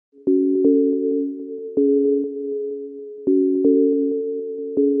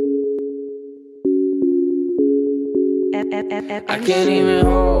I can't even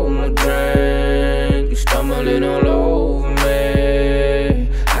hold my drink. You stumbling all over me.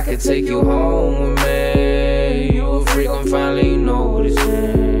 I could take you home with me. You a freak, I'm finally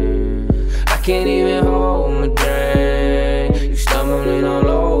noticing. I can't even hold my drink. You stumbling all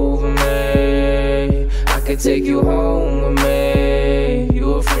over me. I could take you home with me.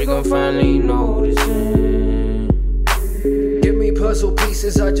 You a freak, I'm finally noticing. Give me puzzle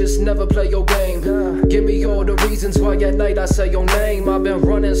pieces, I just never play your game. Give me all the reasons why at night I say your name. I've been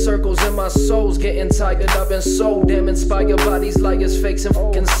running circles and my soul's getting tired. I've been so damn inspired by these liars, fakes, and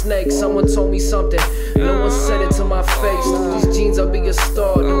fucking snakes. Someone told me something, no one said it to my face. These jeans, I'll be a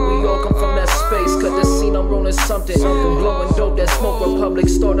star, do we all come from that space? Cut the scene, I'm rolling something, blowing dope, that smoke Republic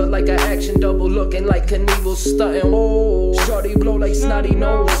started like an action double, looking like Knievel stunting. Oh, shorty blow like snotty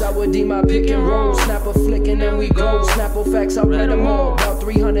nose. I would D my pick and roll, snap a flick and then we go. Snapple facts, I read them all. About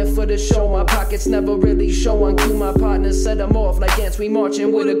 300 for the show, my pockets never really show. On cue, my partners set them off like ants, we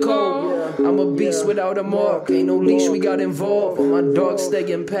marching with a code. I'm a beast without a mark, ain't no leash, we got involved. But my dog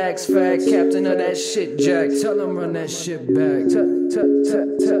stay in packs, fag, captain of that shit, Jack. Tell him run that shit back. Tell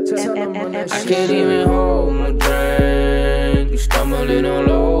him run that shit back. I can't even hold my drink. You stumbling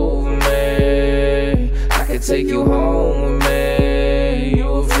all over me. I could take you home with me. You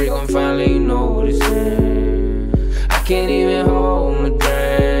a freak, I'm finally noticing. I can't even hold my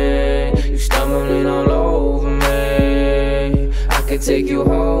drink. You stumbling all over me. I could take you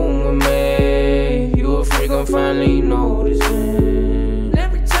home with me. You a freak, I'm finally noticing.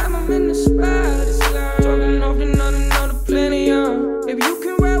 Every time I'm in the spot, it's like talking off another plenty, Baby, you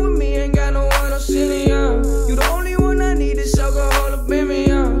can ride with me, ain't got no one else in it, You the only one I need, is alcohol up in me,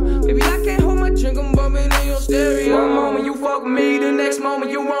 Baby, I can't hold my drink, I'm bumping in your stereo. One moment you fuck with me, the next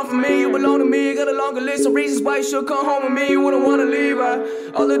moment you run from me. You belong to me, got a longer list of reasons why you should come home with me. You wouldn't wanna leave,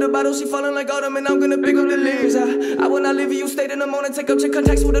 All of the bottles, she falling like autumn, and I'm gonna pick up the leaves, I will not leave you, stay in the morning, take up your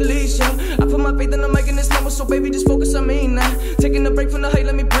contacts with the leash, I put my faith in the mic in this moment, so baby, just focus on me now. Taking a break from the hate,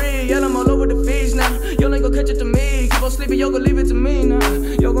 let me breathe, yeah, I'm all over the feeds now. Y'all ain't gon' catch it to me, keep on sleeping, y'all gon' leave it to me now.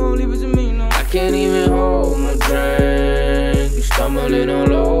 Y'all gon' leave it to me now. I can't even hold my drink. You stumbling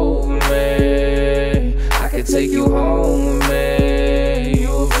all over me. I could take you home with me.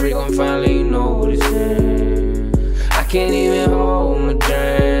 You a freak, I'm finally noticing. I can't even hold my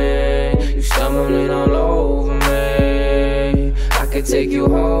drink. You stumbling all over me. I could take you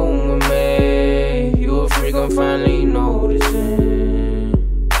home with me. You a freak, I'm finally noticing.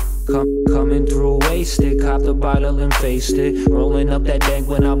 Coming through wasted, cop the bottle and faced it. Rolling up that dank,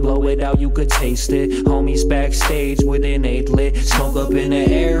 when I blow it out, you could taste it. Homies backstage with an 8 lit. Smoke up in the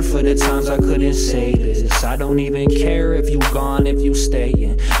air for the times I couldn't say this. I don't even care if you gone, if you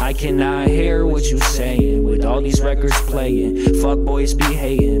stayin'. I cannot hear what you saying with all these records playing. Fuck boys be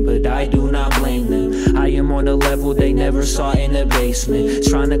hating, but I do not blame them. I am on a level they never saw in the basement.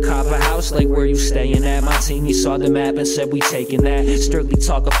 Trying to cop a house like where you stayin' at. My team, he saw the map and said we taking that. Strictly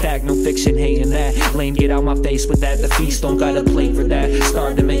talk a fact, no fiction, hating that. Lame, get out my face with that. The feast don't got a plate for that.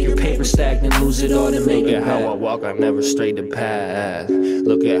 Start to make your paper stack, then lose it all to make it how I walk, I never strayed the path.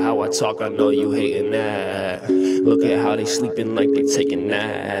 Look at how I talk, I know you hating that. Look at how they sleeping like they taking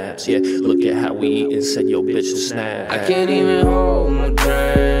naps. Yeah, look at how we eating, said yo bitch a snack. I can't even hold my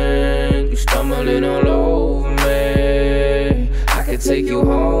drink. You stumbling all over me. I could take you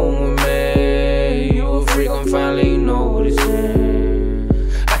home with me. You a freak, I'm finally noticing.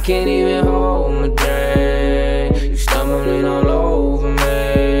 I can't even hold my drink. You stumbling all over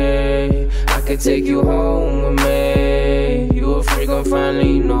me. I could take you home with me. You a freak, I'm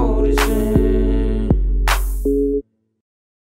finally